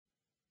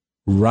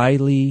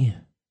Lincoln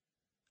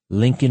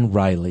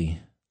Riley.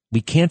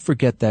 We can't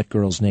forget that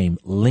girl's name,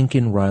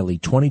 Lincoln Riley,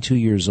 22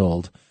 years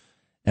old.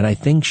 And I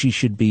think she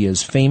should be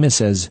as famous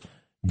as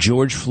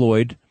George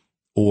Floyd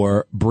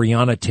or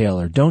Breonna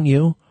Taylor, don't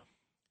you?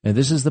 And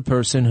this is the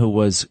person who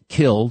was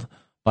killed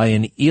by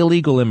an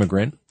illegal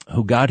immigrant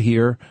who got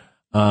here,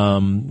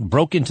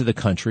 broke into the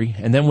country,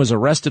 and then was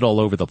arrested all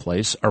over the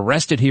place,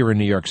 arrested here in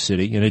New York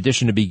City, in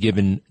addition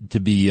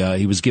to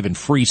he was given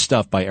free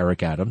stuff by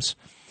Eric Adams.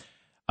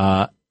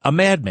 A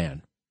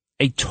madman,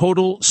 a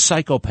total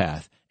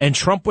psychopath. And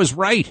Trump was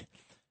right.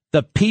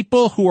 The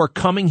people who are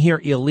coming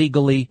here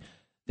illegally,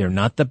 they're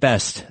not the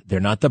best. They're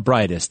not the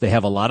brightest. They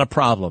have a lot of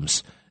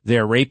problems.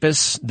 They're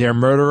rapists. They're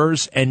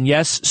murderers. And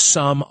yes,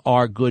 some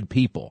are good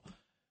people.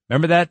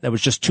 Remember that? That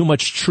was just too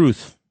much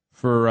truth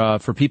for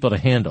people to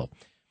handle.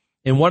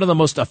 And one of the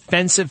most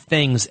offensive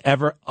things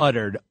ever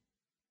uttered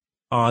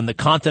on the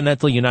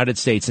continental United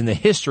States in the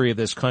history of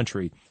this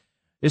country.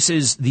 This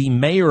is the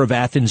mayor of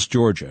Athens,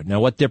 Georgia.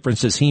 Now, what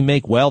difference does he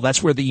make? Well,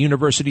 that's where the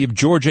University of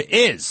Georgia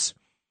is.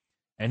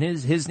 And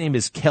his name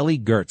is Kelly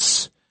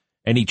Gertz.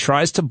 And he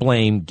tries to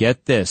blame,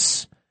 get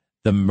this,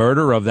 the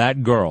murder of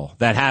that girl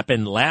that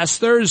happened last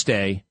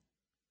Thursday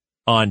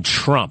on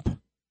Trump.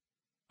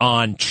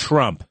 On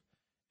Trump.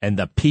 And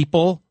the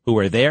people who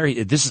are there,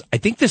 I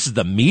think this is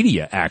the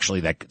media,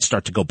 actually, that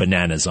start to go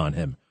bananas on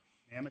him.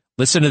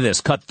 Listen to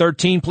this. Cut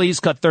 13, please.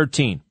 Cut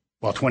 13.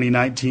 While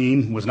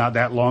 2019 was not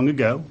that long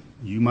ago,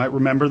 you might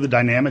remember the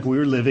dynamic we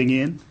were living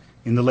in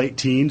the late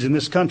teens in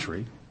this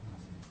country,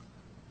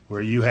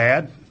 where you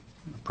had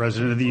the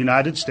President of the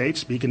United States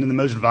speaking in the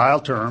most vile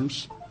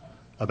terms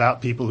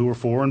about people who were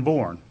foreign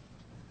born.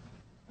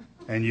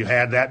 And you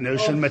had that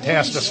notion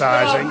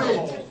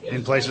metastasizing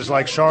in places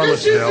like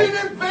Charlottesville.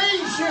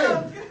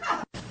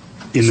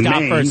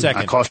 Stop for a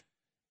second.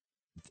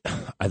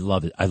 I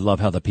love it. I love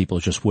how the people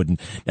just wouldn't.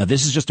 Now,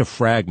 this is just a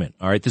fragment.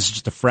 All right, this is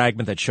just a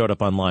fragment that showed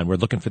up online. We're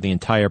looking for the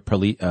entire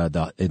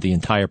the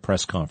entire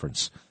press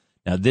conference.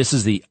 Now, this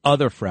is the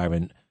other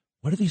fragment.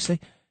 What did he say?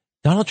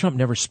 Donald Trump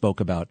never spoke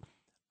about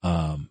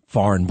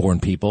foreign-born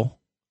people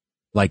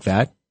like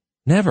that.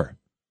 Never.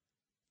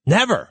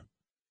 Never.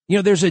 You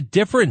know, there's a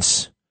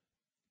difference.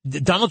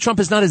 Donald Trump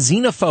is not a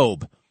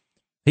xenophobe.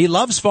 He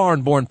loves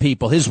foreign-born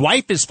people. His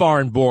wife is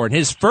foreign-born.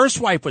 His first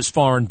wife was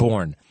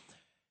foreign-born.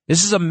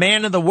 This is a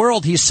man of the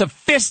world. He's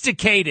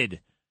sophisticated.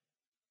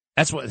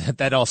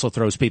 That also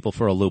throws people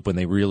for a loop when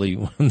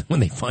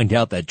they find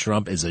out that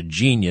Trump is a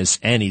genius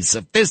and he's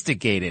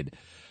sophisticated.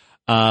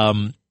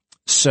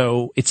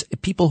 So it's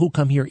people who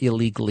come here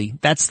illegally.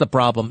 That's the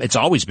problem. It's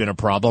always been a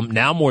problem,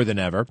 now more than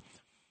ever.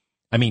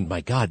 I mean, my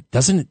God,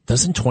 doesn't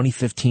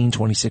 2015,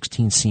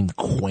 2016 seem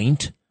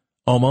quaint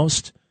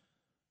almost,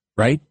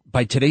 right?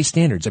 By today's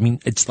standards. I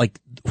mean, it's like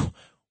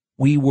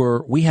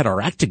we had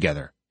our act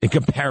together in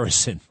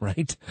comparison,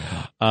 right?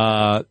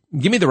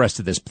 Give me the rest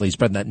of this, please.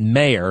 But that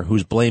mayor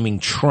who's blaming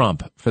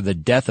Trump for the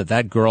death of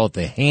that girl at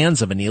the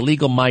hands of an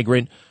illegal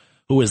migrant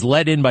who was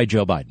led in by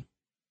Joe Biden.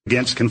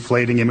 Against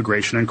conflating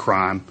immigration and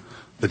crime,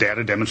 the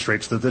data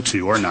demonstrates that the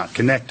two are not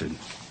connected.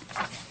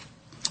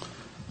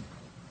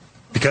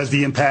 Because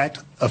the impact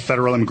of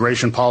federal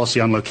immigration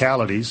policy on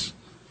localities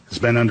has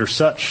been under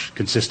such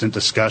consistent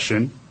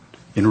discussion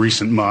in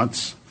recent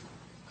months,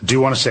 I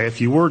do want to say a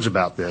few words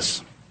about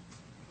this.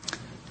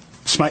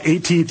 It's my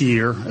 18th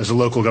year as a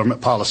local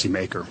government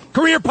policymaker.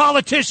 Career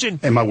politician.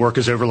 And my work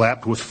has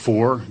overlapped with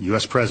 4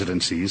 U.S.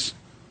 presidencies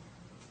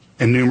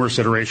and numerous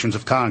iterations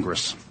of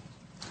Congress.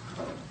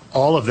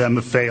 All of them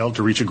have failed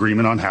to reach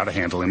agreement on how to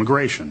handle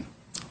immigration.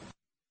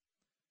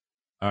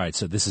 All right,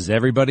 so this is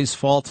everybody's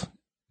fault?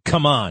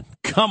 Come on.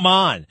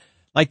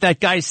 Like that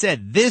guy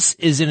said, this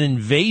is an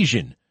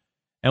invasion.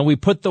 And we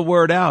put the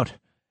word out.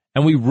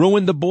 And we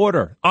ruined the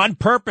border on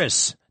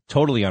purpose.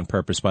 Totally on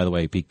purpose, by the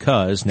way,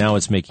 because now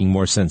it's making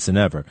more sense than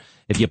ever.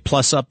 If you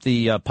plus up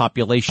the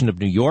population of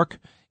New York,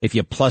 if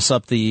you plus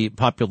up the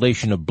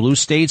population of blue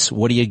states,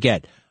 what do you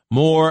get?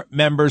 More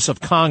members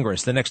of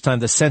Congress the next time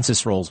the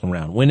census rolls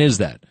around. When is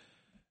that?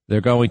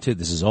 They're going to,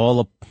 this is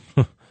all,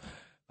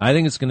 I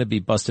think it's going to be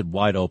busted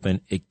wide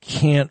open. It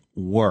can't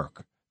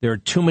work. There are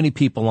too many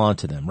people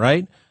onto them,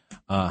 right?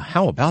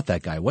 How about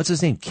that guy? What's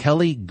his name?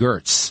 Kelly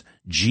Gertz.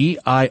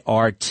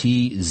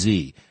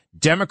 Girtz,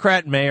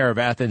 Democrat mayor of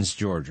Athens,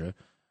 Georgia,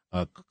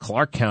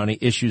 Clark County,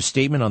 issues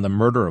statement on the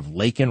murder of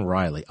Lincoln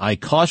Riley. I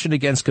caution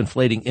against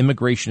conflating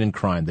immigration and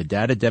crime. The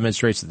data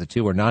demonstrates that the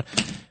two are not.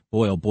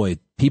 Boy, oh boy,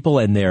 people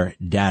and their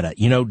data.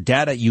 You know,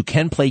 data, you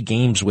can play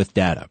games with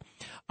data.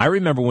 I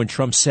remember when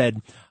Trump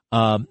said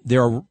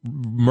there are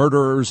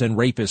murderers and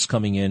rapists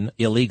coming in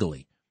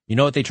illegally. You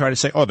know what they try to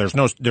say? Oh, there's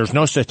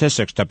no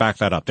statistics to back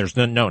that up. There's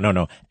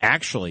no.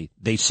 Actually,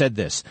 they said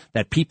this,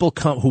 that people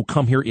who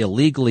come here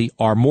illegally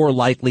are more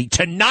likely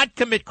to not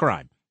commit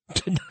crime.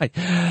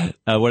 What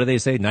do they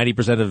say?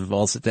 90% of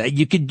all,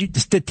 you could do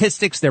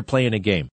statistics. They're playing a game.